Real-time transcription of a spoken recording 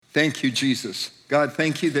Thank you, Jesus. God,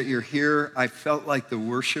 thank you that you're here. I felt like the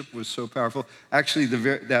worship was so powerful. Actually,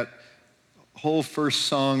 that whole first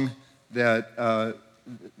song that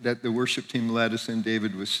the worship team led us in,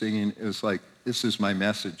 David was singing, it was like, this is my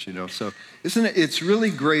message, you know. So isn't it, it's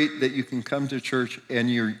really great that you can come to church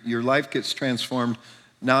and your life gets transformed,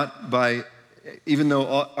 not by, even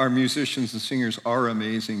though our musicians and singers are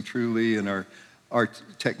amazing, truly, and our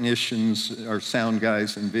technicians, our sound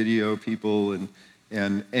guys and video people and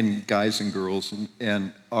guys and girls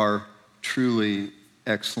and are truly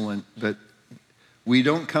excellent, but we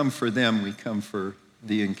don't come for them, we come for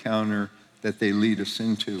the encounter that they lead us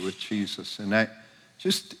into with Jesus. And I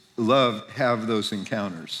just have those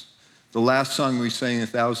encounters. The last song we sang,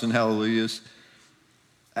 1,000 Hallelujahs,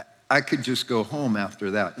 I could just go home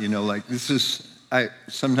after that. You know, like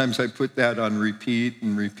sometimes I put that on repeat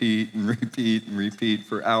and repeat and repeat and repeat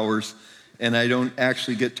for hours, and I don't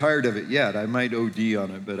actually get tired of it yet. I might OD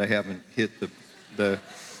on it, but I haven't hit the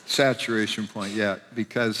saturation point yet,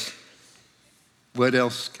 because what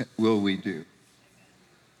else will we do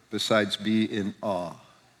besides be in awe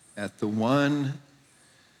at the one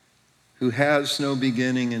who has no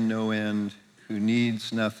beginning and no end, who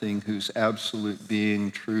needs nothing, whose absolute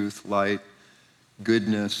being, truth, light,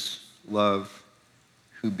 goodness, love,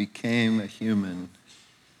 who became a human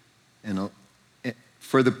and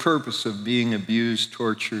for the purpose of being abused,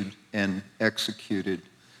 tortured, and executed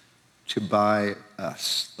to buy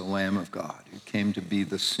us, the Lamb of God, who came to be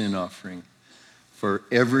the sin offering for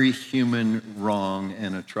every human wrong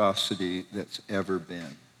and atrocity that's ever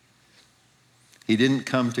been. He didn't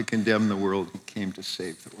come to condemn the world, he came to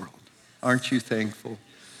save the world. Aren't you thankful?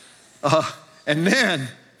 And then,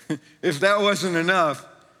 if that wasn't enough,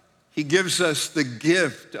 he gives us the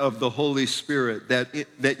gift of the Holy Spirit,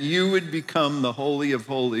 that you would become the Holy of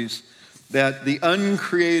Holies, that the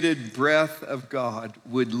uncreated breath of God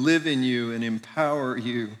would live in you and empower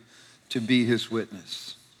you to be his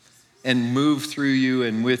witness and move through you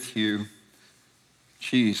and with you.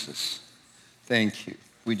 Jesus, thank you.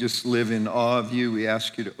 We just live in awe of you. We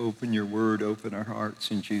ask you to open your word, open our hearts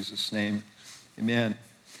in Jesus' name. Amen.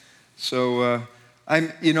 So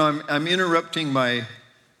I'm interrupting my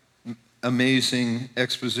amazing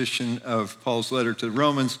exposition of Paul's letter to the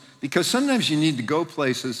Romans because sometimes you need to go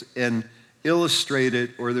places and illustrate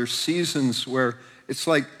it, or there's seasons where it's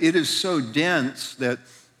like it is so dense that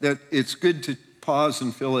it's good to pause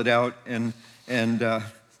and fill it out and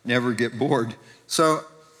never get bored. So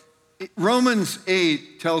Romans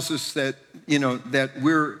 8 tells us that, that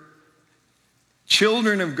we're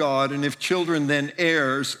children of God, and if children, then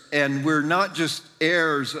heirs, and we're not just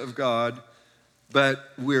heirs of God, but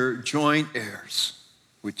we're joint heirs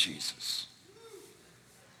with Jesus.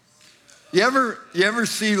 You ever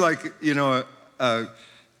see a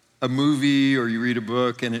movie, or you read a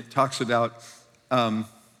book and it talks about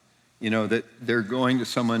that they're going to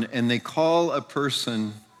someone and they call a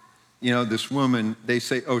person, this woman, they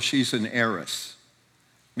say, oh, she's an heiress,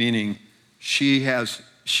 meaning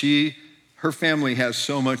her family has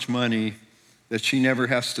so much money that she never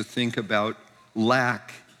has to think about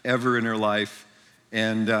lack ever in her life,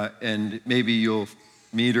 and maybe you'll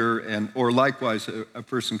meet her, or likewise, a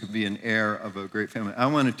person could be an heir of a great family. I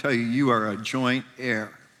want to tell you, you are a joint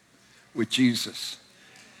heir with Jesus.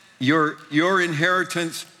 Your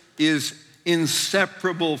inheritance is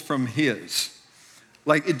inseparable from his.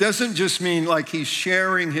 Like, it doesn't just mean like he's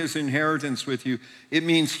sharing his inheritance with you. It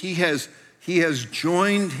means he has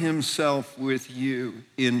joined himself with you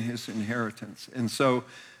in his inheritance. And so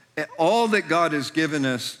all that God has given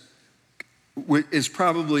us is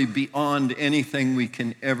probably beyond anything we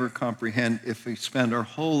can ever comprehend if we spend our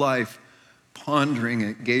whole life pondering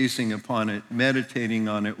it, gazing upon it, meditating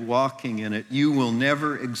on it, walking in it. You will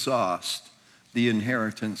never exhaust the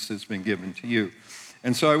inheritance that's been given to you.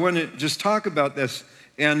 And so I want to just talk about this,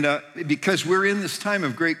 and because we're in this time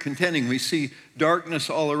of great contending. We see darkness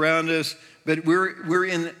all around us, but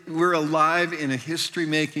we're alive in a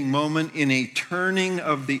history-making moment, in a turning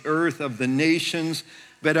of the earth, of the nations.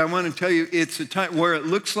 But I want to tell you, it's a time where it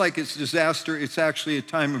looks like it's disaster. It's actually a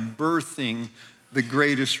time of birthing the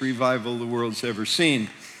greatest revival the world's ever seen.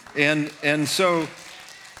 And so,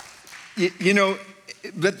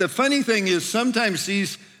 but the funny thing is sometimes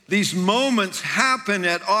these moments happen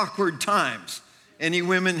at awkward times. Any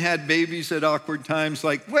women had babies at awkward times?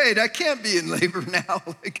 Like, wait, I can't be in labor now.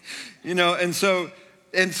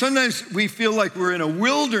 And sometimes we feel like we're in a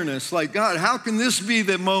wilderness, like, God, how can this be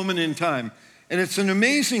the moment in time? And it's an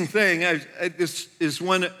amazing thing. This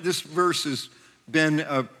verse has been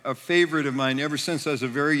a favorite of mine ever since I was a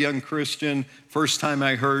very young Christian. First time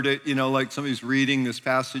I heard it, like somebody's reading this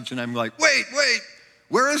passage and I'm like, wait,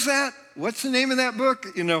 Where is that? What's the name of that book?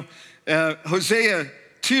 Hosea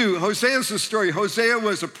 2. Hosea's the story. Hosea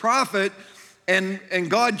was a prophet, and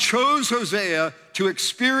God chose Hosea to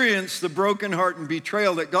experience the broken heart and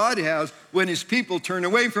betrayal that God has when his people turn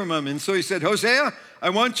away from him. And so he said, Hosea, I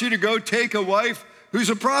want you to go take a wife who's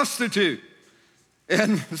a prostitute.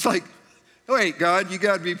 And it's like, wait, God, you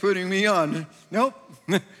got to be putting me on. Nope.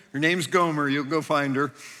 Her name's Gomer. You'll go find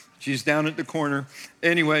her. She's down at the corner.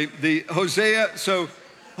 Anyway, so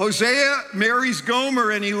Hosea marries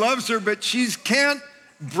Gomer and he loves her, but she can't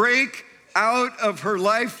break out of her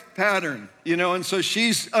life pattern, and so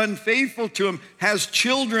she's unfaithful to him, has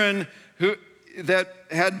children that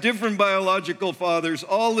had different biological fathers,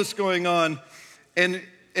 all this going on.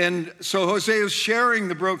 And so Hosea is sharing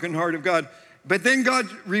the broken heart of God. But then God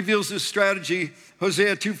reveals this strategy,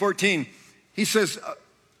 Hosea 2:14. He says,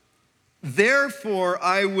 therefore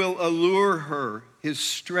I will allure her, his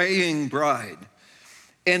straying bride,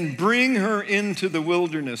 and bring her into the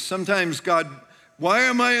wilderness. Sometimes God, why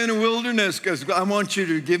am I in a wilderness? Because I want you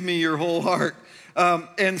to give me your whole heart.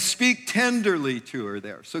 And speak tenderly to her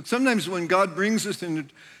there. So sometimes when God brings us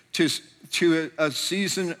into a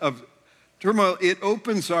season of turmoil, it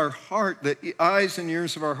opens our heart, the eyes and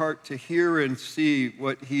ears of our heart to hear and see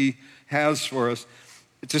what he has for us.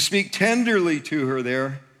 To speak tenderly to her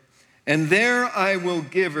there. And there I will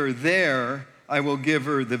give her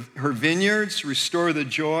her vineyards, restore the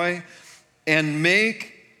joy, and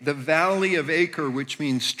make the valley of Achor, which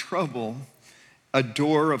means trouble, a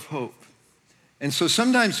door of hope. And so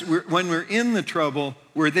sometimes when we're in the trouble,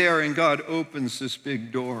 we're there and God opens this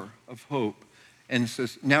big door of hope and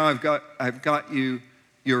says, now I've got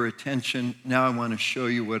your attention. Now I want to show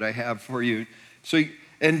you what I have for you. So,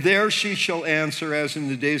 and there she shall answer as in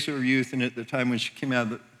the days of her youth and at the time when she came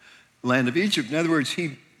out of the land of Egypt. In other words,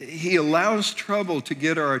 he allows trouble to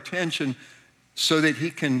get our attention so that he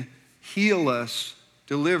can heal us,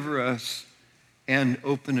 deliver us, and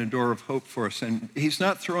open a door of hope for us. And he's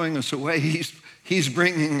not throwing us away. He's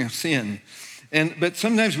bringing us in. But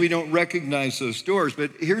sometimes we don't recognize those doors.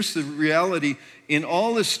 But here's the reality. In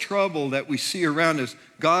all this trouble that we see around us,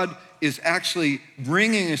 God is actually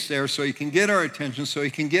bringing us there so he can get our attention, so he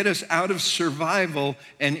can get us out of survival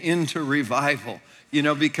and into revival.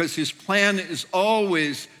 Because his plan is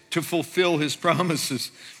always to fulfill his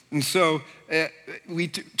promises. And so we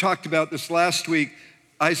talked about this last week.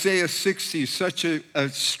 Isaiah 60 is such a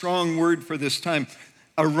strong word for this time.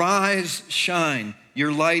 Arise, shine,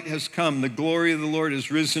 your light has come. The glory of the Lord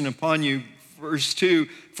has risen upon you. Verse 2,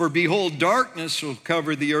 for behold, darkness will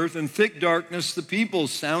cover the earth, and thick darkness the people.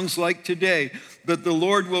 Sounds like today. But the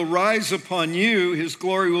Lord will rise upon you. His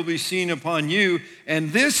glory will be seen upon you.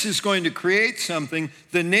 And this is going to create something.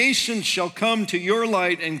 The nations shall come to your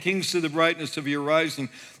light, and kings to the brightness of your rising.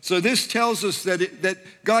 So this tells us that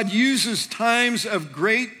God uses times of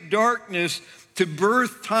great darkness to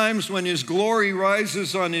birth times when his glory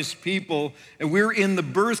rises on his people. And we're in the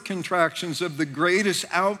birth contractions of the greatest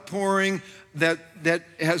outpouring that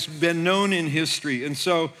has been known in history. And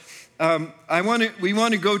so we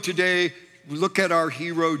want to go today, look at our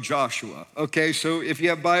hero Joshua. Okay, so if you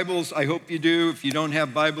have Bibles, I hope you do. If you don't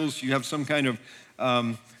have Bibles, you have some kind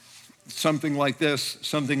of something like this,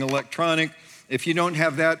 something electronic. If you don't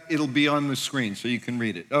have that, it'll be on the screen so you can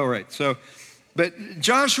read it. All right, but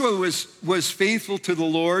Joshua was faithful to the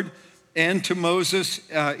Lord and to Moses.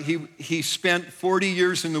 He spent 40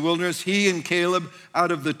 years in the wilderness. He and Caleb,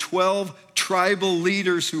 out of the 12 tribal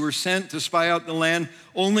leaders who were sent to spy out the land,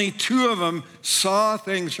 only 2 of them saw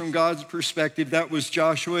things from God's perspective. That was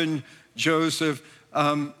Joshua and Joseph.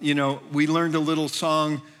 We learned a little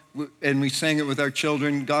song and we sang it with our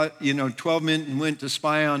children. 12 men went to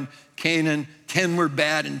spy on Canaan, 10 were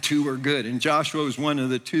bad and 2 were good. And Joshua was one of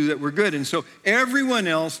the 2 that were good. And so everyone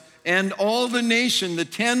else and all the nation, the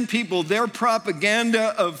 10 people, their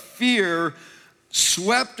propaganda of fear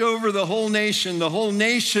swept over the whole nation. The whole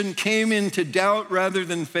nation came into doubt rather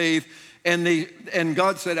than faith. And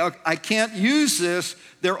God said, I can't use this.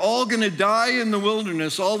 They're all going to die in the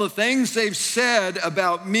wilderness. All the things they've said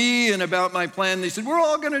about me and about my plan, they said, we're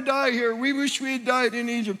all going to die here. We wish we had died in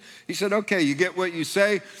Egypt. He said, okay, you get what you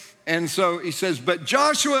say. And so he says, but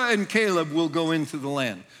Joshua and Caleb will go into the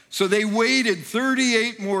land. So they waited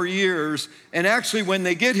 38 more years. And actually, when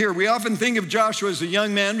they get here, we often think of Joshua as a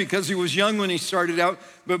young man because he was young when he started out.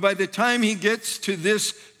 But by the time he gets to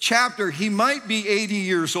this chapter, he might be 80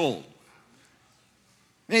 years old.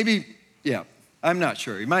 Maybe, yeah, I'm not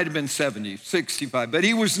sure. He might have been 70, 65. But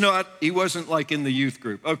he wasn't like in the youth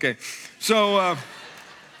group. Okay, so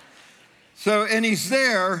and he's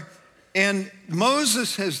there. And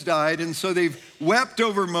Moses has died, and so they've wept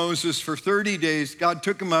over Moses for 30 days. God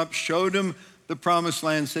took him up, showed him the promised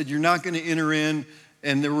land, said, you're not going to enter in,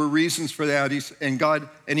 and there were reasons for that.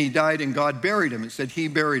 And he died, and God buried him. It said he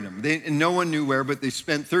buried him. And no one knew where, but they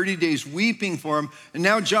spent 30 days weeping for him. And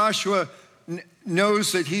now Joshua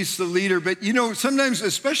knows that he's the leader. But you know, sometimes,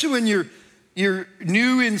 especially when you're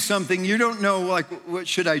new in something, you don't know, like, what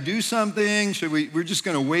should I do something? We're just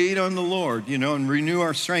going to wait on the Lord, you know, and renew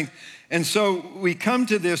our strength. And so we come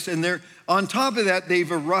to this, and they're on top of that,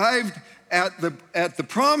 they've arrived at the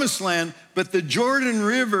promised land, but the Jordan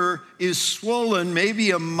River is swollen,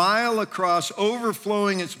 maybe a mile across,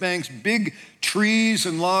 overflowing its banks, big trees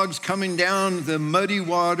and logs coming down the muddy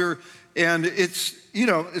water. And it's, you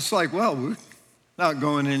know, it's like, well, we're not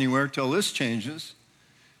going anywhere till this changes.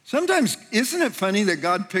 Sometimes, isn't it funny that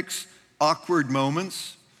God picks awkward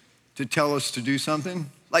moments to tell us to do something?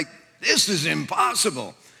 Like, this is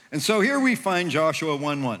impossible. And so here we find Joshua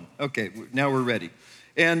 1:1. Okay, now we're ready.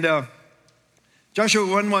 And Joshua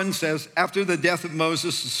 1:1 says, after the death of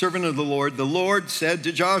Moses, the servant of the Lord said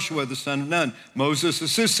to Joshua, the son of Nun, Moses'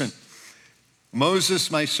 assistant,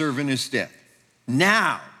 Moses, my servant, is dead.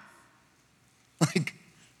 Now,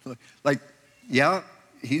 like, yeah,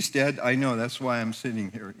 he's dead. I know, that's why I'm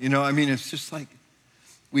sitting here. You know, I mean, it's just like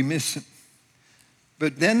we miss it.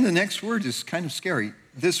 But then the next word is kind of scary.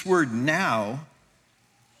 This word now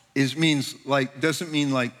doesn't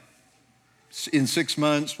mean like in 6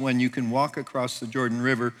 months when you can walk across the Jordan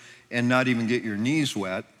River and not even get your knees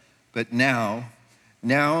wet. But now,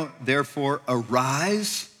 therefore,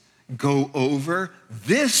 arise, go over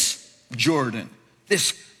this Jordan,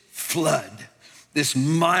 this flood, this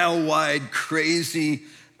mile-wide, crazy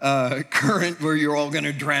current where you're all going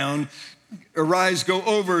to drown. Arise, go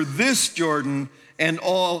over this Jordan, and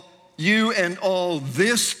all you and all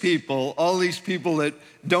this people, all these people that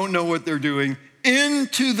don't know what they're doing,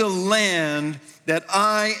 into the land that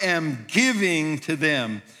I am giving to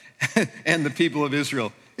them and the people of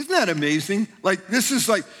Israel. Isn't that amazing? Like, this is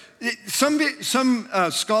like, some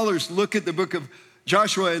scholars look at the book of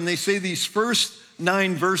Joshua and they say these first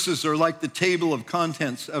 9 verses are like the table of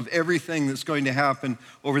contents of everything that's going to happen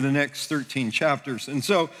over the next 13 chapters. And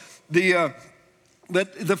so the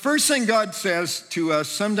first thing God says to us,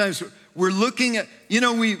 sometimes we're looking at, you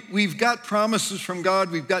know, we've got promises from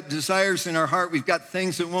God, we've got desires in our heart, we've got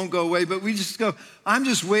things that won't go away, but we just go, I'm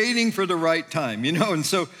just waiting for the right time, you know? And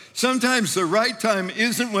so sometimes the right time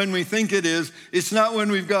isn't when we think it is. It's not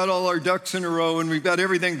when we've got all our ducks in a row and we've got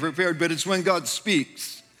everything prepared, but it's when God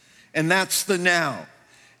speaks. And that's the now.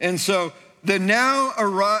 And so the now,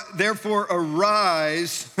 therefore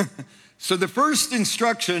arise. So the first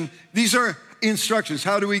instruction, these are instructions.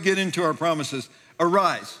 How do we get into our promises?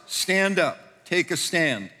 Arise, stand up, take a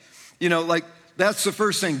stand. You know, like, that's the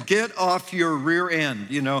first thing. Get off your rear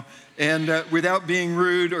end, you know, and without being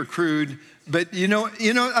rude or crude. But, you know,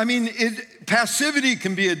 I mean, passivity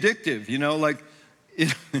can be addictive, you know, like,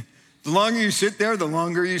 the longer you sit there, the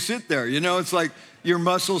longer you sit there. You know, it's like your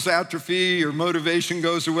muscles atrophy, your motivation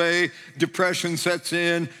goes away, depression sets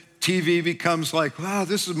in, TV becomes like, wow,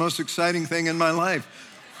 this is the most exciting thing in my life.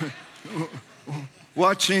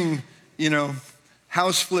 Watching, you know,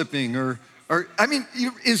 house flipping or I mean,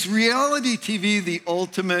 is reality TV the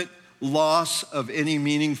ultimate loss of any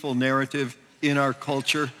meaningful narrative in our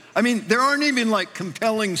culture? I mean, there aren't even like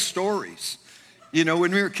compelling stories. You know,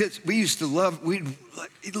 when we were kids, we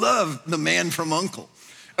loved The Man from U.N.C.L.E.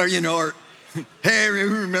 Or, you know, or, hey,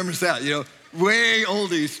 who remembers that? You know, way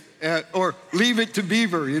oldies. Or Leave It to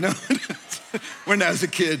Beaver, you know, when I was a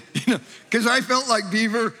kid, you know, because I felt like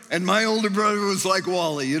Beaver and my older brother was like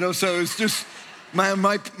Wally, you know, so it's just, my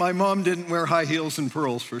mom didn't wear high heels and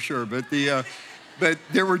pearls for sure, but but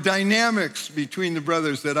there were dynamics between the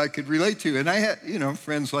brothers that I could relate to, and I had, you know,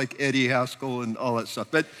 friends like Eddie Haskell and all that stuff.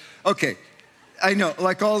 But okay, I know,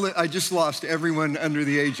 like I just lost everyone under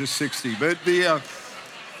the age of 60, but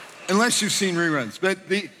unless you've seen reruns, but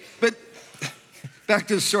back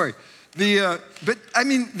to the story. But I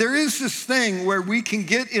mean, there is this thing where we can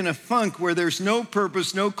get in a funk where there's no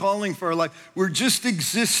purpose, no calling for our life. We're just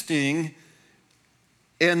existing.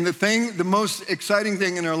 And the most exciting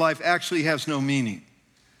thing in our life actually has no meaning.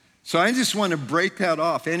 So I just want to break that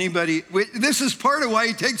off. This is part of why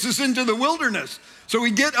he takes us into the wilderness. So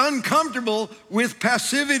we get uncomfortable with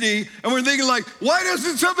passivity and we're thinking like, why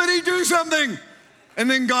doesn't somebody do something? And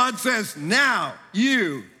then God says, now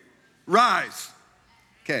you rise.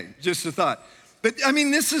 Okay, just a thought. But I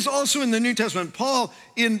mean, this is also in the New Testament. Paul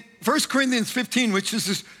in 1 Corinthians 15, which is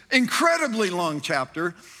this incredibly long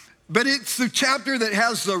chapter, but it's the chapter that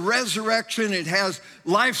has the resurrection, it has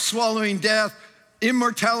life swallowing death,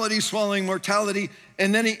 immortality swallowing mortality.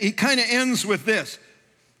 And then he kind of ends with this.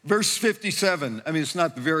 Verse 57, I mean, it's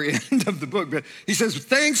not the very end of the book, but he says,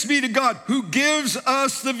 thanks be to God who gives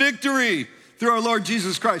us the victory through our Lord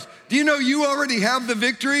Jesus Christ. Do you know you already have the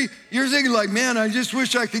victory? You're thinking like, man, I just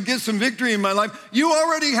wish I could get some victory in my life. You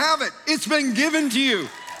already have it. It's been given to you.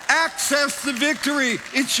 Access the victory.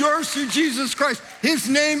 It's yours through Jesus Christ. His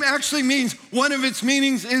name actually means, one of its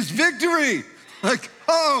meanings is victory.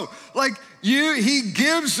 He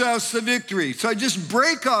gives us the victory. So I just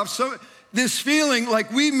break off this feeling like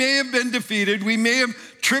we may have been defeated, we may have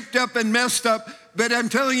tripped up and messed up, but I'm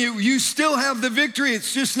telling you, you still have the victory.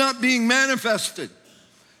 It's just not being manifested.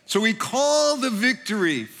 So we call the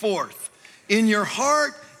victory forth in your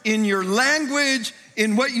heart, in your language,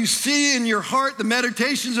 in what you see in your heart. The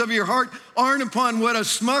meditations of your heart aren't upon what a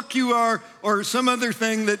schmuck you are or some other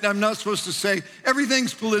thing that I'm not supposed to say.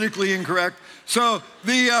 Everything's politically incorrect. So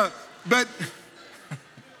but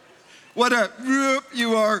what a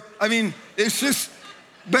you are. I mean, it's just,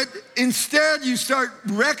 but instead you start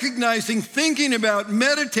recognizing, thinking about,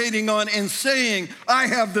 meditating on, and saying, I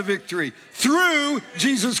have the victory through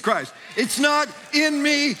Jesus Christ. It's not in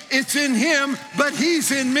me, it's in him, but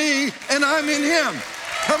he's in me and I'm in him.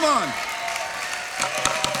 Come on.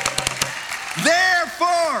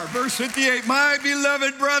 Therefore, verse 58, my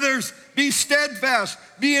beloved brothers, be steadfast,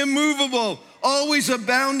 be immovable, always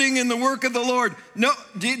abounding in the work of the Lord. No,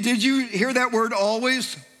 did you hear that word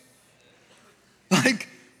always? Like,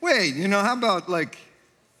 wait, how about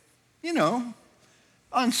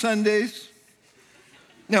on Sundays?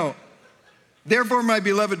 No. Therefore, my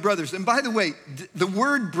beloved brothers. And by the way, the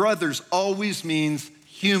word brothers always means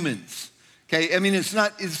humans. Okay? I mean, it's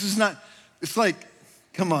like,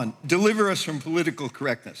 come on, deliver us from political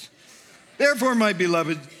correctness. Therefore, my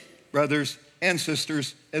beloved brothers and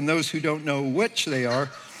sisters, and those who don't know which they are,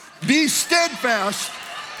 be steadfast.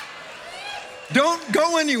 Don't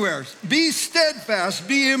go anywhere. Be steadfast,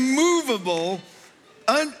 be immovable.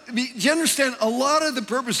 Do you understand? A lot of the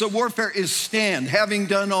purpose of warfare is stand. Having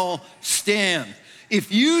done all, stand.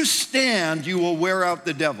 If you stand, you will wear out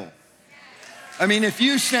the devil. I mean, if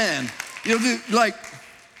you stand, you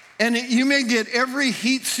may get every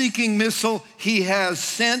heat-seeking missile he has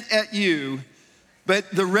sent at you, but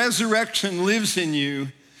the resurrection lives in you,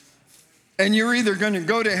 and you're either going to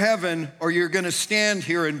go to heaven or you're going to stand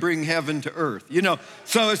here and bring heaven to earth.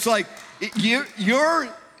 So it's like your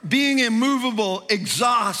being immovable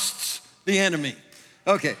exhausts the enemy.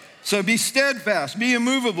 Okay, so be steadfast, be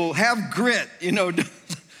immovable, have grit.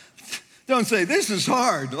 Don't say, this is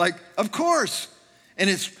hard. Like, of course. And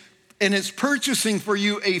it's purchasing for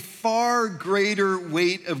you a far greater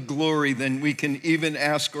weight of glory than we can even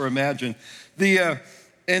ask or imagine.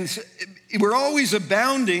 And we're always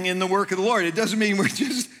abounding in the work of the Lord. It doesn't mean we're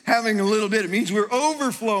just having a little bit. It means we're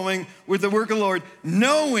overflowing with the work of the Lord,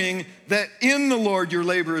 knowing that in the Lord your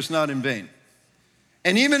labor is not in vain.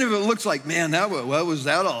 And even if it looks like, man, what was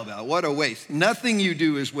that all about? What a waste. Nothing you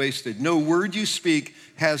do is wasted. No word you speak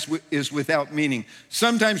is without meaning.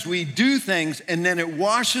 Sometimes we do things and then it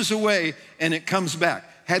washes away and it comes back.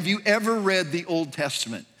 Have you ever read the Old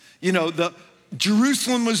Testament?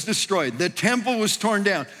 Jerusalem was destroyed. The temple was torn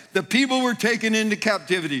down. The people were taken into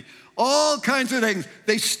captivity. All kinds of things.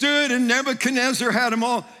 They stood and Nebuchadnezzar had them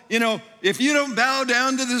all. If you don't bow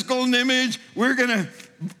down to this golden image, we're going to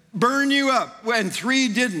burn you up. And 3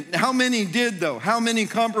 didn't. How many did though? How many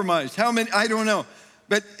compromised? How many? I don't know.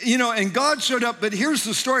 But, and God showed up. But here's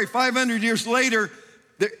the story. 500 years later,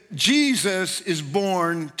 Jesus is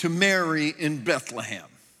born to Mary in Bethlehem.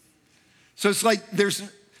 So it's like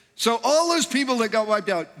so all those people that got wiped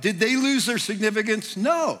out, did they lose their significance?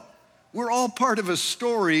 No. We're all part of a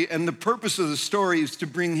story, and the purpose of the story is to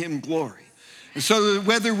bring him glory. And so that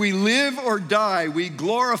whether we live or die, we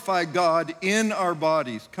glorify God in our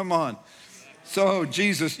bodies. Come on. So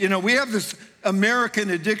Jesus, we have this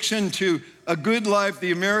American addiction to a good life,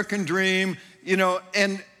 the American dream,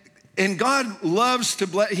 and God loves to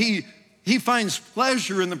bless. He finds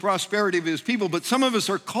pleasure in the prosperity of his people, but some of us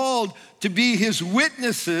are called to be his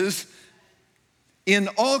witnesses in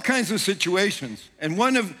all kinds of situations. And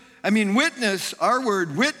witness, our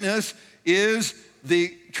word witness is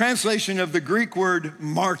the translation of the Greek word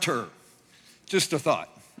martyr. Just a thought.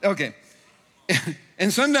 Okay.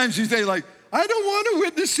 And sometimes you say I don't want to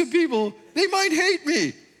witness to people. They might hate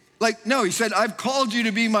me. No, he said, I've called you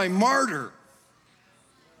to be my martyr.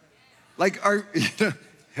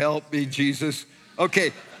 Help me, Jesus.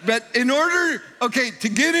 Okay, but to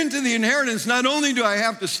get into the inheritance, not only do I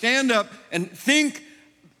have to stand up and think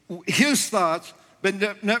his thoughts, but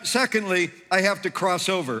secondly, I have to cross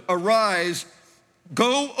over. Arise,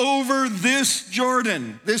 Go over this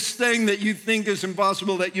Jordan, this thing that you think is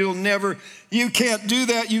impossible, that you can't do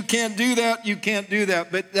that, you can't do that, you can't do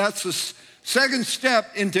that. But that's the second step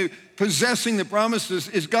into possessing the promises,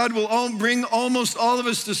 is God will bring almost all of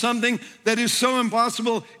us to something that is so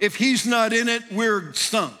impossible. If he's not in it, we're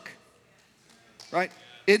sunk, right?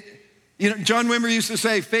 John Wimber used to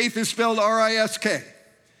say, faith is spelled R-I-S-K.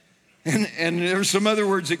 And there's some other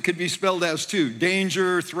words it could be spelled as too.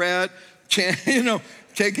 Danger, threat,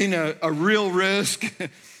 taking a real risk.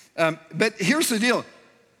 But here's the deal.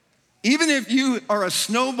 Even if you are a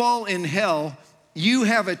snowball in hell, you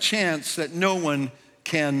have a chance that no one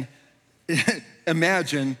can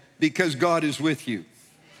imagine, because God is with you.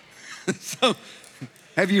 So,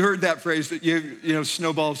 have you heard that phrase that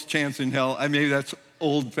snowball's chance in hell? Maybe that's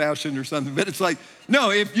old-fashioned or something, but it's like, no,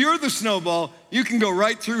 if you're the snowball, you can go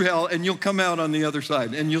right through hell and you'll come out on the other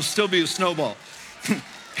side and you'll still be a snowball.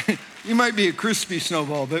 You might be a crispy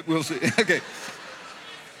snowball, but we'll see. Okay.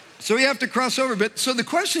 So we have to cross over. But so the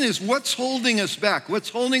question is, what's holding us back? What's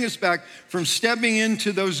holding us back from stepping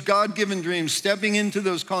into those God-given dreams, stepping into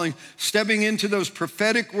those callings, stepping into those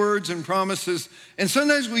prophetic words and promises? And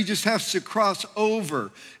sometimes we just have to cross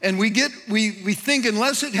over. And we think,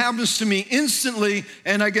 unless it happens to me instantly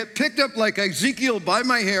and I get picked up like Ezekiel by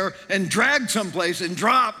my hair and dragged someplace and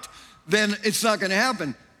dropped, then it's not going to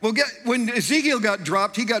happen. Well, when Ezekiel got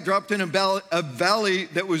dropped, he got dropped in a valley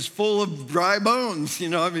that was full of dry bones.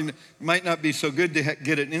 It might not be so good to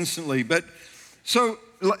get it instantly. But so,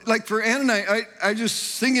 like for Ann and I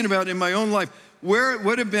just thinking about in my own life, where it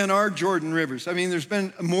would have been our Jordan Rivers. There's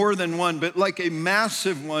been more than one, but like a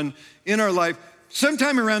massive one in our life.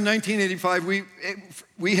 Sometime around 1985,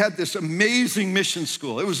 we had this amazing mission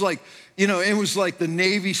school. It was like, it was like the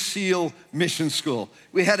Navy SEAL mission school.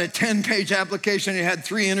 We had a 10-page application. It had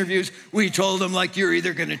 3 interviews. We told them, you're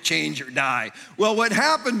either going to change or die. Well, what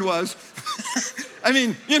happened was,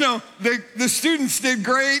 the students did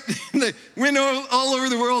great. They went all over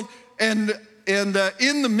the world. And in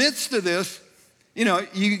the midst of this,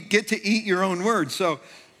 you get to eat your own words. So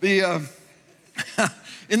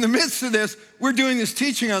in the midst of this, we're doing this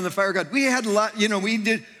teaching on the fire of God. We had a lot,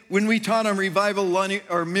 when we taught on revival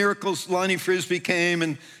or miracles, Lonnie Frisbee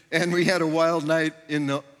came and we had a wild night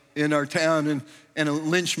in our town, and a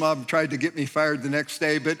lynch mob tried to get me fired the next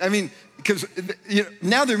day. But because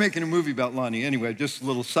now they're making a movie about Lonnie anyway, just a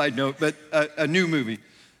little side note, but a new movie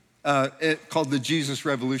called The Jesus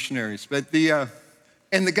Revolutionaries. But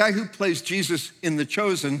and the guy who plays Jesus in The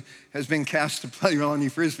Chosen has been cast to play Lonnie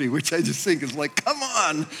Frisbee, which I just think is like, come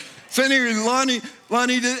on. So anyway,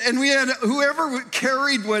 Lonnie did, and we had whoever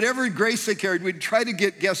carried whatever grace they carried, we'd try to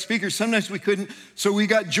get guest speakers. Sometimes we couldn't. So we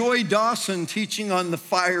got Joy Dawson teaching on the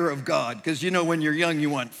fire of God. Because when you're young, you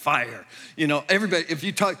want fire. Everybody, if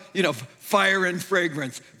you talk, fire and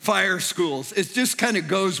fragrance, fire schools. It just kind of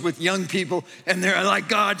goes with young people, and they're like,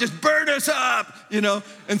 God, just burn us up,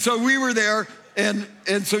 And so we were there. And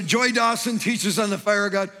so Joy Dawson teaches on the fire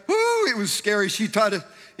of God. Woo, it was scary. She taught us,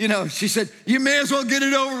 she said, you may as well get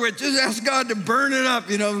it over with. Just ask God to burn it up,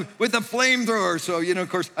 with a flamethrower. So, of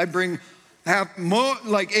course, I bring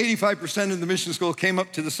like 85% of the mission school came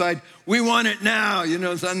up to the side. We want it now,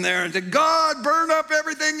 so I'm there and said, God, burn up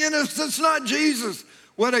everything in us that's not Jesus.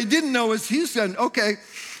 What I didn't know is he said, okay.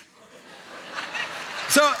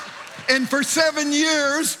 So, and for 7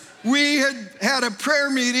 years, we had a prayer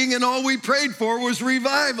meeting, and all we prayed for was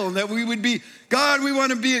revival, that we would be, God, we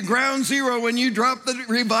want to be at ground zero when you drop the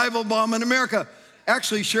revival bomb in America.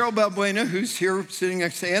 Actually, Cheryl Balbuena, who's here sitting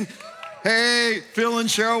next to Ann, hey, Phil and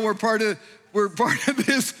Cheryl, we're part of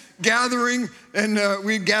this gathering, and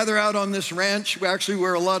we gather out on this ranch, actually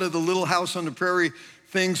where a lot of the Little House on the Prairie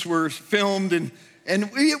things were filmed, and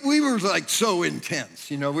we were like so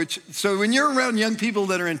intense, so when you're around young people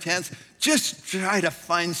that are intense, just try to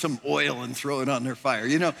find some oil and throw it on their fire.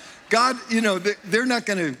 God, they're not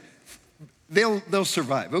going to, they'll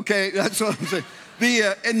survive, okay? That's what I'm saying.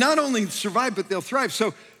 And not only survive, but they'll thrive.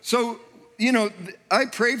 So I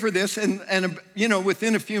pray for this, and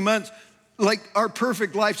within a few months, like our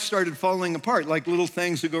perfect life started falling apart, like little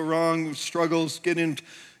things that go wrong, struggles, get into,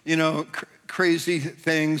 crazy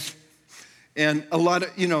things. And a lot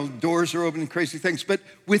of, doors are open and crazy things. But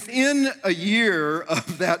within a year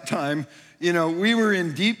of that time, we were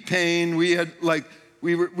in deep pain. We had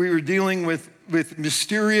we were dealing with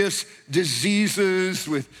mysterious diseases,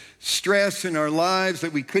 with stress in our lives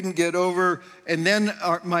that we couldn't get over. And then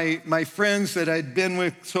my friends that I'd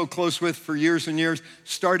been so close with for years and years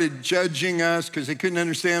started judging us because they couldn't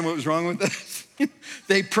understand what was wrong with us.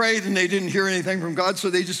 They prayed and they didn't hear anything from God, so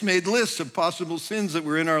they just made lists of possible sins that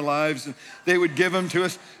were in our lives, and they would give them to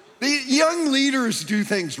us. the young leaders do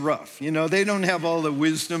things rough. They don't have all the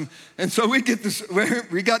wisdom. And so we got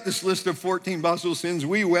this list of 14 possible sins.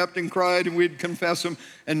 We wept and cried, and we'd confess them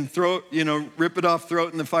and rip it off, throw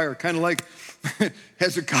it in the fire. Kind of like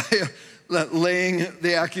Hezekiah laying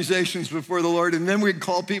the accusations before the Lord. And then we'd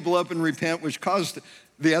call people up and repent, which caused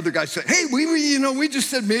the other guy to say, hey, we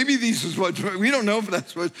just said maybe this is what, we don't know if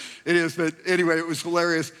that's what it is. But anyway, it was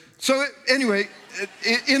hilarious. So anyway,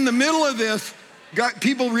 in the middle of this,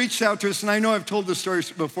 people reached out to us, and I know I've told this story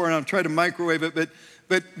before, and I'll try to microwave it,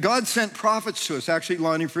 but God sent prophets to us. Actually,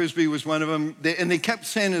 Lonnie Frisbee was one of them, and they kept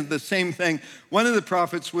saying the same thing. One of the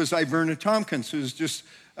prophets was Iverna Tompkins, who's just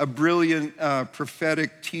a brilliant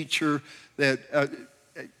prophetic teacher that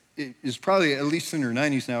is probably at least in her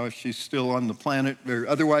 90s now, if she's still on the planet. Or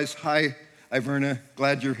otherwise, hi, Iverna,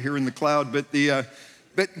 glad you're here in the cloud. But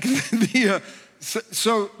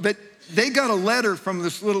they got a letter from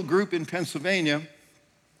this little group in Pennsylvania,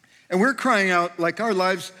 and we're crying out like our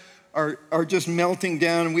lives are just melting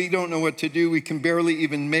down, and we don't know what to do. We can barely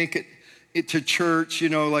even make it to church,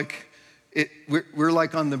 we're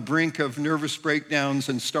like on the brink of nervous breakdowns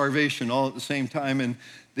and starvation all at the same time.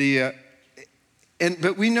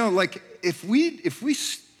 But we know, like, if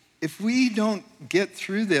we don't get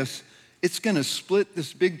through this, it's going to split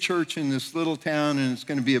this big church in this little town, and it's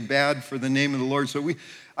going to be bad for the name of the Lord. So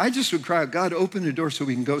I just would cry out, God, open the door so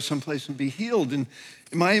we can go someplace and be healed. And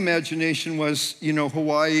my imagination was,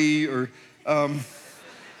 Hawaii or,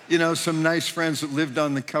 some nice friends that lived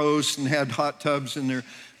on the coast and had hot tubs in their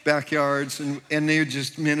backyards, and they would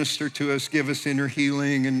just minister to us, give us inner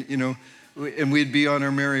healing, and we'd be on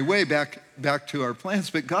our merry way back to our plans.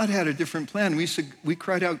 But God had a different plan. We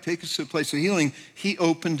cried out, take us to a place of healing. He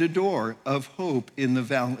opened a door of hope in the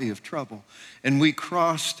valley of trouble. And we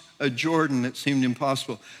crossed a Jordan that seemed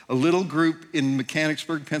impossible. A little group in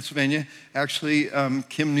Mechanicsburg, Pennsylvania, actually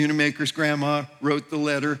Kim Noonamaker's grandma wrote the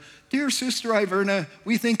letter, dear Sister Iverna,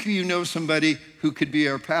 we think you know somebody who could be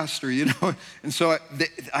our pastor, And so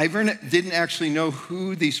Iverna didn't actually know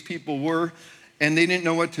who these people were, and they didn't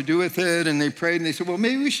know what to do with it, and they prayed, and they said, well,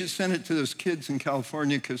 maybe we should send it to those kids in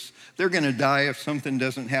California because they're going to die if something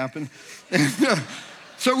doesn't happen.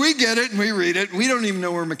 So we get it, and we read it. We don't even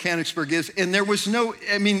know where Mechanicsburg is, and there was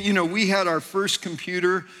we had our first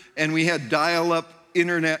computer, and we had dial-up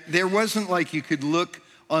internet. There wasn't like you could look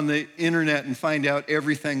on the internet and find out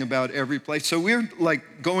everything about every place. So we're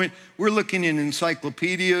looking in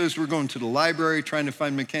encyclopedias, we're going to the library trying to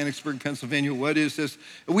find Mechanicsburg, Pennsylvania, what is this?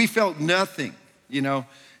 We felt nothing,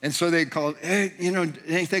 And so they called, hey,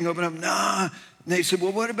 anything open up? Nah. And they said,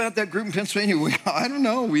 well, what about that group in Pennsylvania? I don't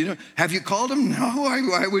know. Have you called them? No,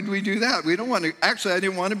 why would we do that? We don't want to. Actually, I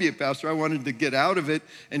didn't want to be a pastor. I wanted to get out of it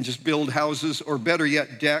and just build houses, or better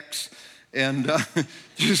yet, decks. And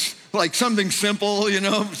just like something simple,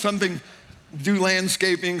 do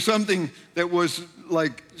landscaping, something that was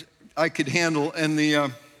like I could handle. And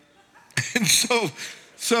the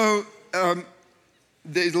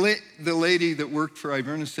lady that worked for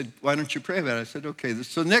Iverna said, why don't you pray about it? I said, okay.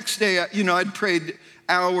 So next day, I'd prayed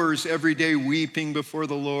hours every day weeping before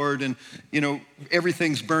the Lord, and,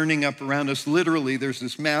 everything's burning up around us. Literally, there's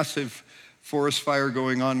this massive forest fire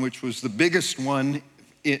going on, which was the biggest one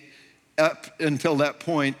up until that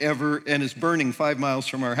point ever, and it's burning 5 miles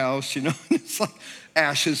from our house, It's like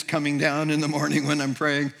ashes coming down in the morning when I'm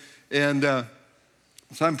praying. And so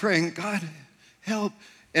I'm praying, God, help.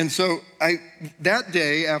 And so that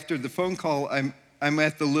day after the phone call, I'm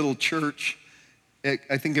at the little church.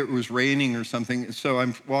 I think it was raining or something. So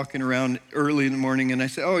I'm walking around early in the morning, and I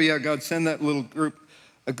said, oh yeah, God, send that little group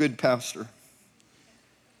a good pastor.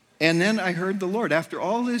 And then I heard the Lord. After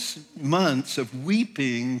all this months of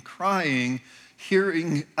weeping, crying,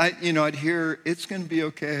 hearing, I'd hear, it's going to be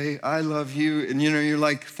okay. I love you. And, you're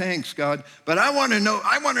like, thanks, God. But I want to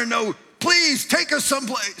know, please take us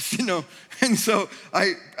someplace, And so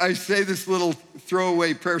I say this little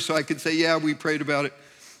throwaway prayer so I could say, yeah, we prayed about it.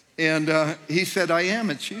 And he said, I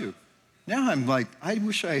am, it's you. Now I'm like, I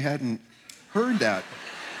wish I hadn't heard that.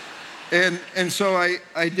 And so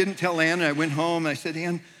I didn't tell Ann, and I went home, and I said,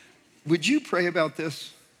 Ann, would you pray about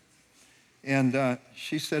this? And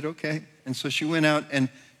she said, okay. And so she went out, and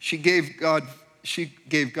she gave God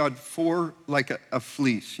four, like a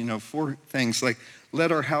fleece, 4 things, like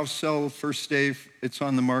let our house sell first day, it's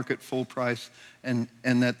on the market, full price, and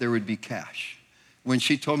that there would be cash. When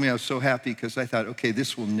she told me, I was so happy because I thought, okay,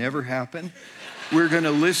 this will never happen. We're going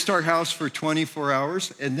to list our house for 24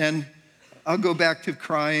 hours, and then I'll go back to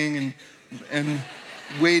crying and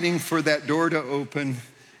waiting for that door to open.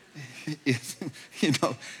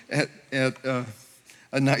 At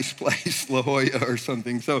a nice place, La Jolla or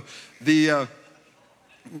something. So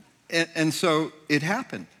And so it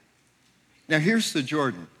happened. Now here's the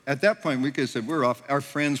Jordan. At that point, we could have said, we're off. Our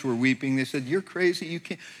friends were weeping. They said, you're crazy.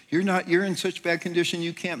 You're in such bad condition.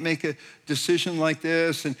 You can't make a decision like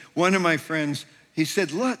this. And one of my friends, he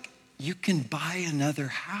said, look, you can buy another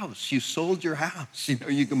house. You sold your house.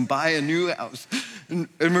 You can buy a new house. And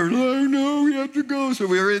we're like, oh no, we have to go. So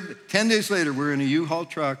 10 days later, we're in a U-Haul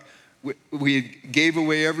truck. We gave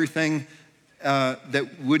away everything that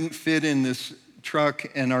wouldn't fit in this truck,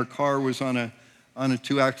 and our car was on a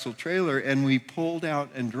 2-axle trailer, and we pulled out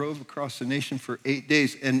and drove across the nation for 8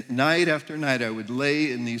 days. And night after night, I would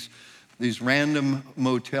lay in these random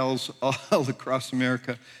motels all across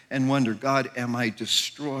America and wonder, God, am I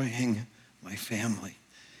destroying my family?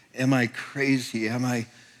 Am I crazy? Am I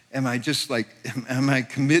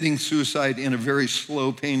committing suicide in a very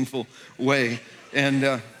slow, painful way? And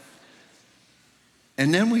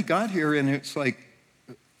then we got here, and it's like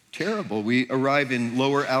terrible. We arrive in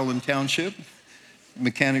Lower Allen Township,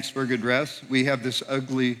 Mechanicsburg address. We have this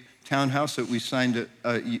ugly townhouse that we signed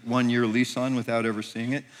a 1-year lease on without ever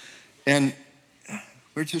seeing it. And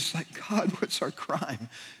we're just like, God, what's our crime?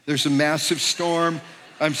 There's a massive storm.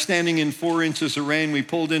 I'm standing in 4 inches of rain. We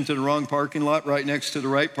pulled into the wrong parking lot right next to the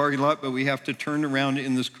right parking lot, but we have to turn around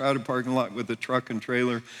in this crowded parking lot with a truck and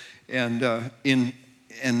trailer and in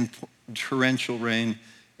torrential rain.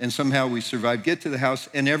 And somehow we survived, get to the house,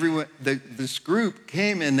 and everyone, this group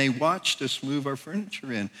came and they watched us move our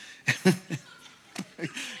furniture in.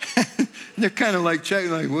 They're kind of like checking,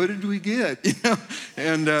 like, what did we get?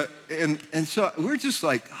 And so we're just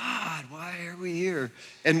like, God, why are we here?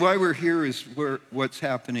 And why we're here is what's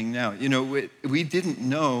happening now. We didn't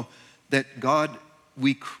know that God,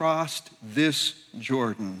 we crossed this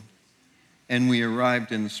Jordan and we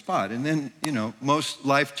arrived in the spot. And then, most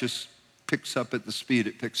life just picks up at the speed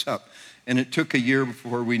it picks up. And it took a year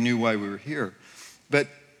before we knew why we were here. But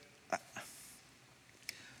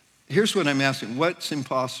here's what I'm asking. What's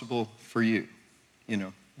impossible for you?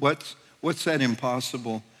 What's that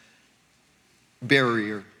impossible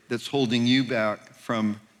barrier that's holding you back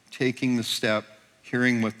from taking the step,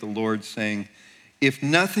 hearing what the Lord's saying? If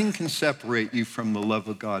nothing can separate you from the love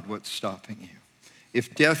of God, what's stopping you?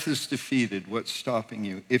 If death is defeated, what's stopping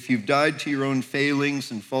you? If you've died to your own failings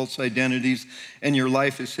and false identities and your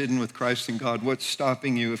life is hidden with Christ in God, what's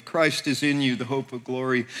stopping you? If Christ is in you, the hope of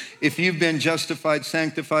glory, if you've been justified,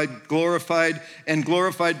 sanctified, glorified, and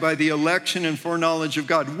glorified by the election and foreknowledge of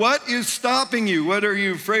God, what is stopping you? What are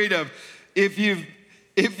you afraid of? If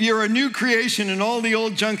you're a new creation and all the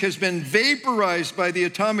old junk has been vaporized by the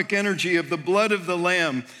atomic energy of the blood of the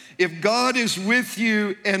Lamb, if God is with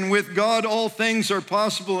you and with God all things are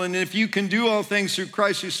possible, and if you can do all things through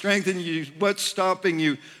Christ who strengthens you, what's stopping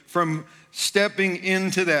you from stepping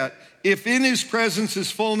into that? If in his presence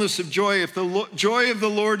is fullness of joy, if the joy of the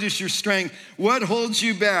Lord is your strength, what holds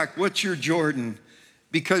you back? What's your Jordan?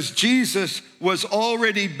 Because Jesus was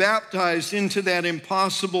already baptized into that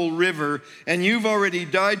impossible river, and you've already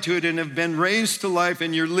died to it and have been raised to life,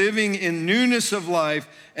 and you're living in newness of life,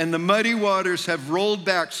 and the muddy waters have rolled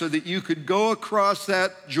back so that you could go across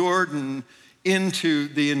that Jordan into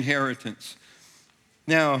the inheritance.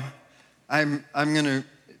 Now, I'm going to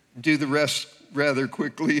do the rest rather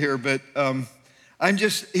quickly here, but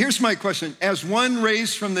here's my question. As one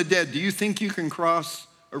raised from the dead, do you think you can cross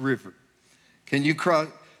a river? Can you cross?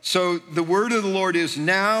 So the word of the Lord is,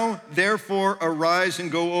 now, therefore, arise and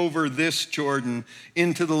go over this Jordan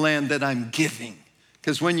into the land that I'm giving.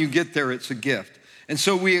 Because when you get there, it's a gift. And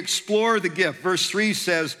so we explore the gift. Verse 3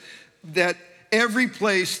 says that every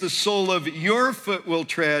place the sole of your foot will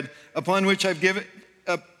tread, upon which I've given,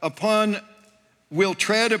 will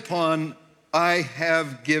tread upon, I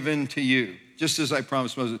have given to you. Just as I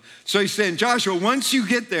promised Moses. So he's saying, Joshua, once you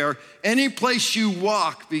get there, any place you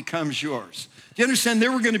walk becomes yours. Do you understand?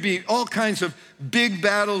 There were going to be all kinds of big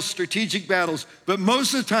battles, strategic battles, but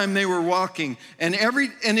most of the time they were walking. And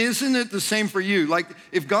isn't it the same for you? Like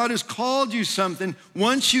if God has called you something,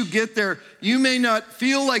 once you get there, you may not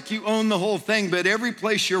feel like you own the whole thing, but every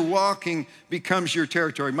place you're walking becomes your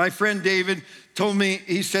territory. My friend David told me,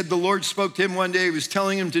 he said the Lord spoke to him one day. He was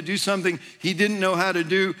telling him to do something he didn't know how to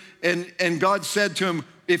do. And God said to him,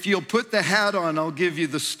 if you'll put the hat on, I'll give you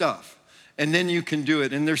the stuff. And then you can do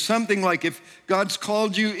it. And there's something like if God's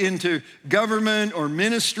called you into government or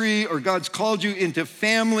ministry, or God's called you into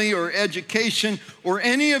family or education or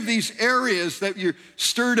any of these areas that you're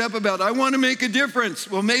stirred up about, I want to make a difference.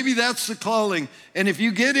 Well, maybe that's the calling. And if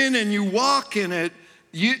you get in and you walk in it,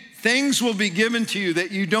 things will be given to you that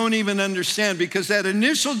you don't even understand, because that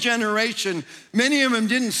initial generation, many of them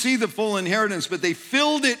didn't see the full inheritance, but they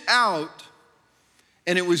filled it out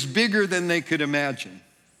and it was bigger than they could imagine.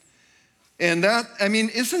 And that, I mean,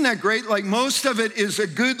 isn't that great? Like most of it is a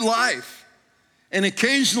good life. And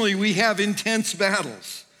occasionally we have intense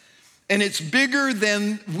battles. And it's bigger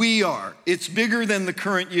than we are. It's bigger than the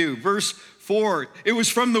current you. Verse 4, it was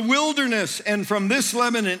from the wilderness and from this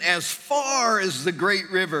Lebanon as far as the great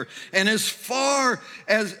river and as far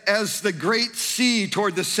as the great sea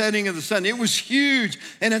toward the setting of the sun. It was huge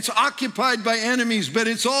and it's occupied by enemies, but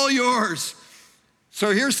it's all yours.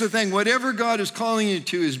 So here's the thing, whatever God is calling you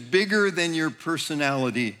to is bigger than your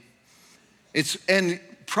personality. And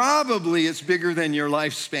probably it's bigger than your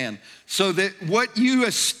lifespan. So that what you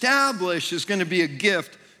establish is going to be a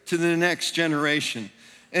gift to the next generation.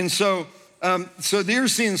 And so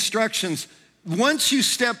there's the instructions. Once you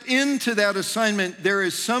step into that assignment, there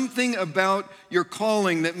is something about your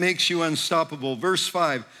calling that makes you unstoppable. Verse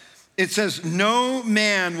 5, it says, no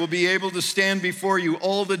man will be able to stand before you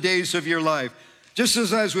all the days of your life. Just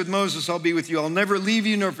as I was with Moses, I'll be with you. I'll never leave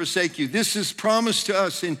you nor forsake you. This is promised to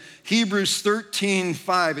us in Hebrews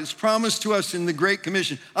 13:5. It's promised to us in the Great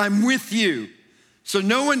Commission. I'm with you. So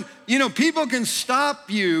no one, people can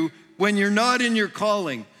stop you when you're not in your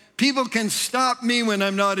calling. People can stop me when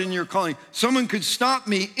I'm not in your calling. Someone could stop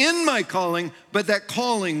me in my calling, but that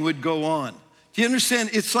calling would go on. Do you understand?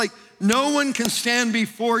 It's like no one can stand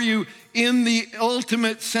before you in the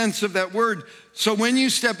ultimate sense of that word. So when you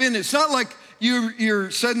step in, it's not like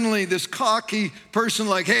you're suddenly this cocky person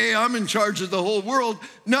like, hey, I'm in charge of the whole world.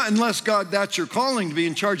 Not unless, God, that's your calling to be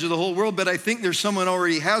in charge of the whole world. But I think there's someone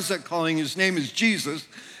already has that calling. His name is Jesus.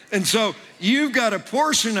 And so you've got a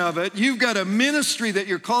portion of it. You've got a ministry that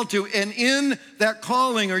you're called to. And in that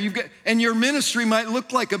calling, and your ministry might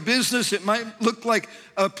look like a business. It might look like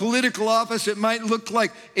a political office. It might look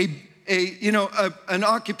like an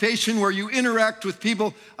occupation where you interact with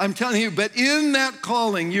people. I'm telling you, but in that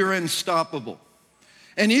calling, you're unstoppable.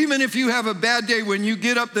 And even if you have a bad day, when you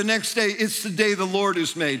get up the next day, it's the day the Lord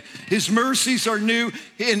has made. His mercies are new,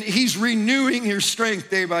 and he's renewing your strength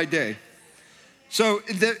day by day. So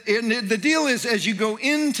the deal is, as you go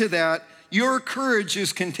into that, your courage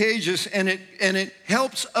is contagious, and it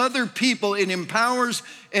helps other people. It empowers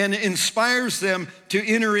and inspires them to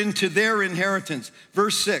enter into their inheritance.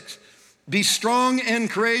 Verse 6. Be strong and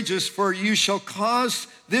courageous, for you shall cause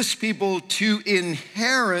this people to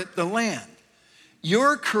inherit the land.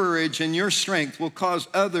 Your courage and your strength will cause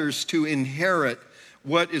others to inherit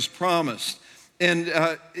what is promised. And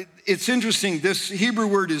it's interesting, this Hebrew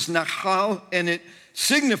word is nachal, and it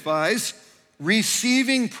signifies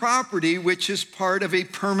receiving property which is part of a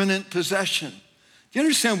permanent possession. Do you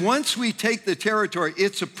understand? Once we take the territory,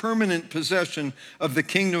 it's a permanent possession of the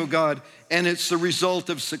kingdom of God, and it's the result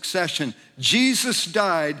of succession. Jesus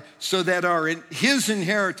died so that his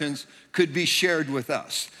inheritance could be shared with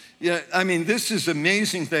us. Yeah, I mean, this is an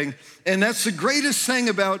amazing thing. And that's the greatest thing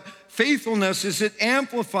about faithfulness, is it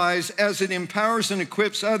amplifies as it empowers and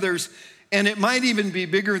equips others, and it might even be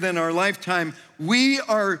bigger than our lifetime. We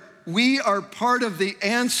are part of the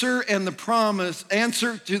answer and the promise,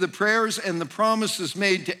 answer to the prayers and the promises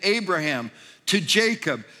made to Abraham, to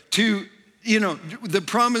Jacob, to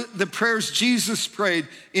the prayers Jesus prayed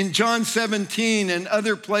in John 17 and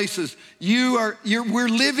other places. We're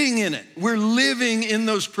living in it. We're living in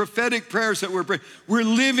those prophetic prayers that we're praying. We're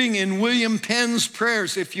living in William Penn's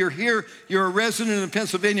prayers. If you're here, you're a resident of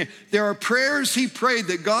Pennsylvania. There are prayers he prayed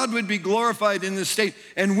that God would be glorified in this state,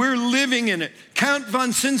 and we're living in it. Count von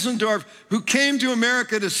Zinzendorf, who came to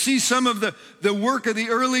America to see some of the work of the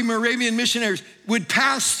early Moravian missionaries, would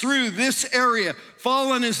pass through this area,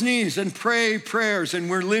 fall on his knees and pray prayers, and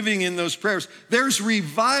we're living in those prayers. There's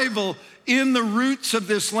revival in the roots of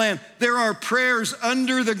this land. There are prayers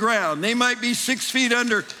under the ground. They might be 6 feet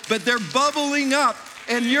under, but they're bubbling up,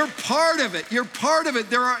 and you're part of it. You're part of it.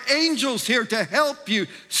 There are angels here to help you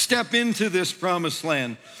step into this promised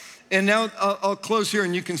land. And now I'll close here,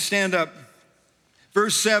 and you can stand up.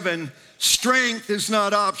 Verse 7, strength is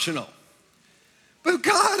not optional. But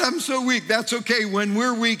God, I'm so weak. That's okay. When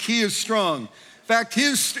we're weak, he is strong. In fact,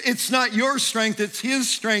 it's not your strength, it's his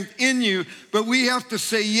strength in you, but we have to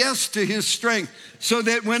say yes to his strength, so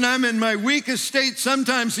that when I'm in my weakest state,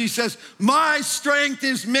 sometimes he says, my strength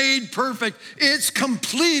is made perfect. It's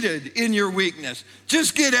completed in your weakness.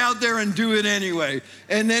 Just get out there and do it anyway.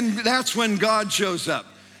 And then that's when God shows up.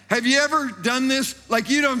 Have you ever done this? Like,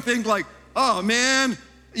 you don't think like, oh man,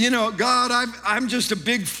 God, I'm just a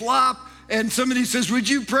big flop. And somebody says, would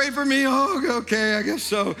you pray for me? Oh, okay, I guess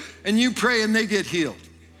so. And you pray and they get healed.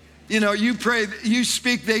 You pray, you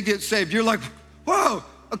speak, they get saved. You're like, whoa,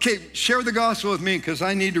 okay, share the gospel with me because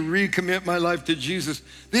I need to recommit my life to Jesus.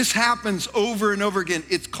 This happens over and over again.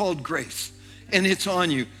 It's called grace, and it's on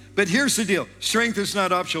you. But here's the deal. Strength is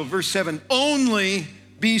not optional. Verse 7, only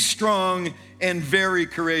be strong and very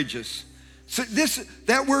courageous. So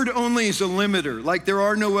that word only is a limiter, like there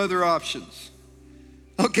are no other options.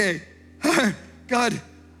 Okay, God,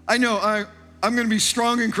 I know I'm going to be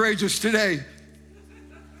strong and courageous today.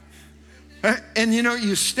 And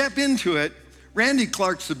you step into it. Randy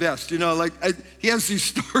Clark's the best, he has these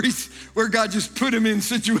stories where God just put him in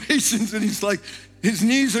situations and he's like, his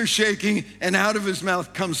knees are shaking and out of his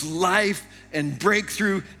mouth comes life and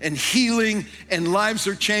breakthrough and healing and lives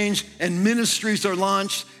are changed and ministries are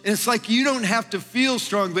launched. And it's like you don't have to feel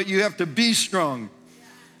strong, but you have to be strong.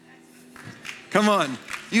 Come on.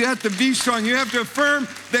 You have to be strong. You have to affirm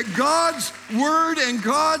that God's word and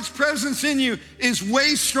God's presence in you is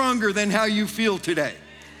way stronger than how you feel today.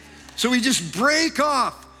 So we just break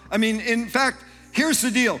off. In fact, here's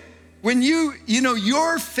the deal. When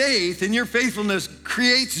your faith and your faithfulness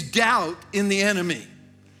creates doubt in the enemy.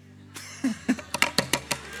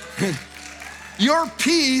 Your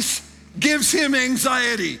peace gives him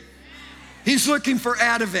anxiety. He's looking for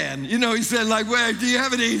Ativan. He said, wait, do you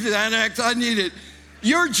have any Xanax? I need it.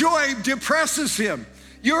 Your joy depresses him.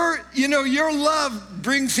 Your love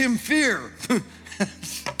brings him fear.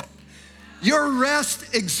 Your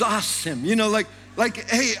rest exhausts him.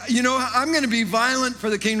 Hey, I'm going to be violent for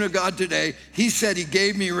the kingdom of God today. He said he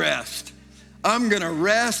gave me rest. I'm going to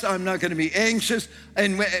rest. I'm not going to be anxious.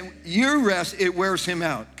 And when you rest, it wears him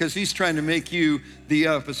out because he's trying to make you the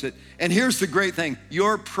opposite. And here's the great thing.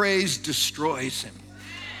 Your praise destroys him.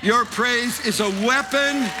 Your praise is a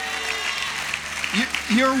weapon.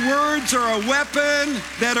 Your words are a weapon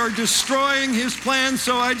that are destroying his plan.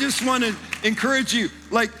 So I just want to encourage you,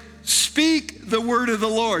 speak the word of the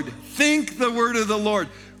Lord. Think the word of the Lord.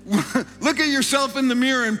 Look at yourself in the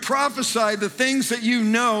mirror and prophesy the things that you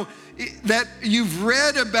know that you've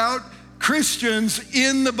read about Christians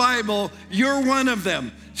in the Bible. You're one of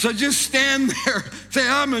them. So just stand there. Say,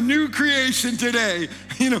 I'm a new creation today.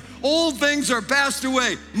 Old things are passed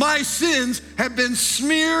away. My sins have been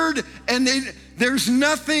smeared and there's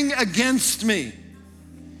nothing against me.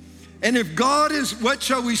 And if God is, what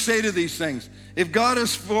shall we say to these things? If God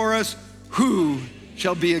is for us, who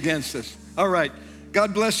shall be against us? All right.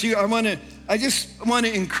 God bless you. I just want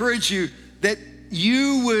to encourage you that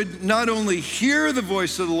you would not only hear the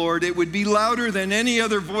voice of the Lord, it would be louder than any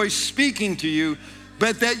other voice speaking to you,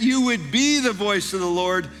 but that you would be the voice of the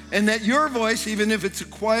Lord and that your voice, even if it's a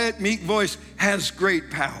quiet, meek voice, has great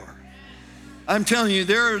power. I'm telling you,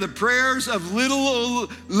 there are the prayers of little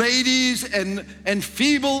old ladies and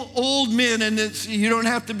feeble old men, and you don't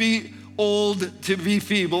have to be old to be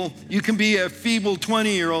feeble. You can be a feeble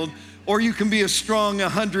 20-year-old, or you can be a strong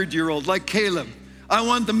 100-year-old like Caleb. I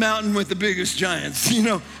want the mountain with the biggest giants,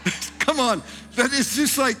 Come on. But it's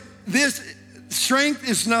just like this, strength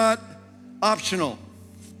is not optional.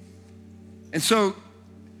 And so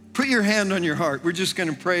put your hand on your heart. We're just going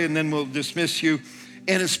to pray and then we'll dismiss you.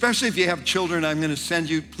 And especially if you have children, I'm going to send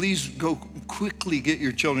you, please go quickly get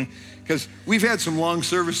your children, because we've had some long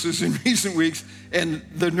services in recent weeks and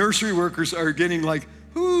the nursery workers are getting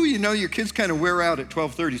ooh, your kids kind of wear out at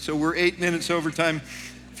 12:30. So we're 8 minutes overtime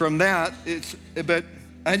from that. But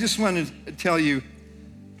I just want to tell you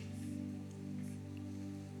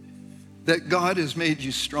that God has made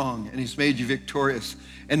you strong and he's made you victorious.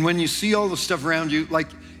 And when you see all the stuff around you,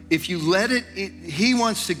 if you let it, he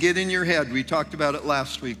wants to get in your head. We talked about it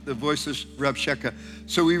last week, the voice of Rabshakeh.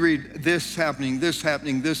 So we read this happening, this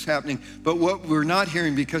happening, this happening. But what we're not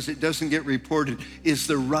hearing, because it doesn't get reported, is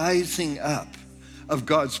the rising up of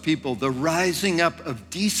God's people, the rising up of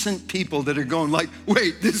decent people that are going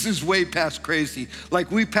wait, this is way past crazy.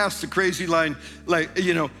 We passed the crazy line,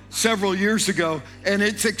 several years ago, and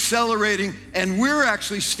it's accelerating, and we're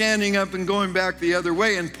actually standing up and going back the other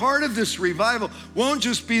way. And part of this revival won't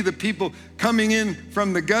just be the people coming in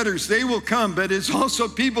from the gutters. They will come, but it's also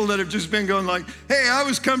people that have just been going hey, I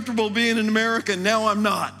was comfortable being in America, now I'm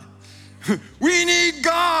not. We need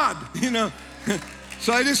God,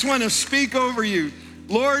 So I just want to speak over you.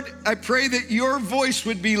 Lord, I pray that your voice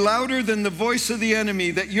would be louder than the voice of the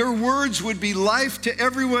enemy, that your words would be life to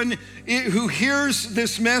everyone who hears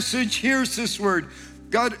this message, hears this word.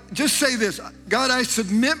 God, just say this. God, I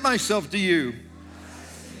submit myself to you.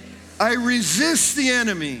 I resist the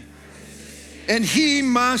enemy, and he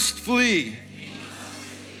must flee.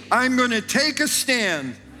 I'm going to take a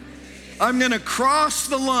stand. I'm going to cross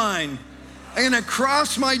the line. I'm going to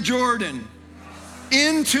cross my Jordan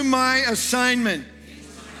into my assignment.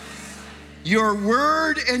 Your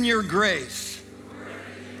word and your grace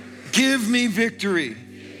give me victory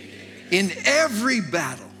in every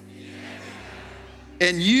battle,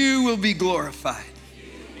 and you will be glorified.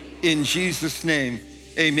 In Jesus' name,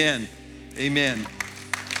 amen. Amen.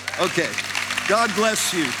 Okay, God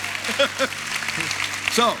bless you.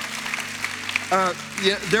 So,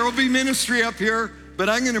 yeah, there will be ministry up here, but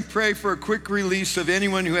I'm going to pray for a quick release of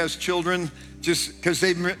anyone who has children, just because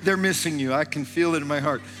they're missing you. I can feel it in my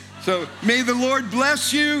heart. So may the Lord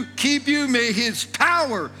bless you, keep you. May his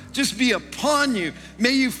power just be upon you.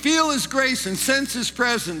 May you feel his grace and sense his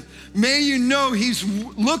presence. May you know he's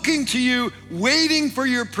looking to you, waiting for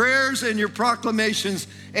your prayers and your proclamations,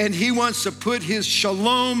 and he wants to put his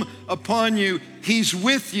shalom upon you. He's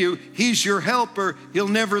with you. He's your helper. He'll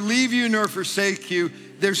never leave you nor forsake you.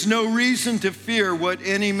 There's no reason to fear what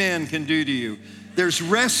any man can do to you. There's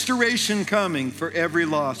restoration coming for every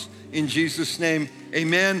loss. In Jesus' name,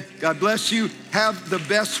 amen. God bless you. Have the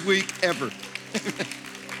best week ever.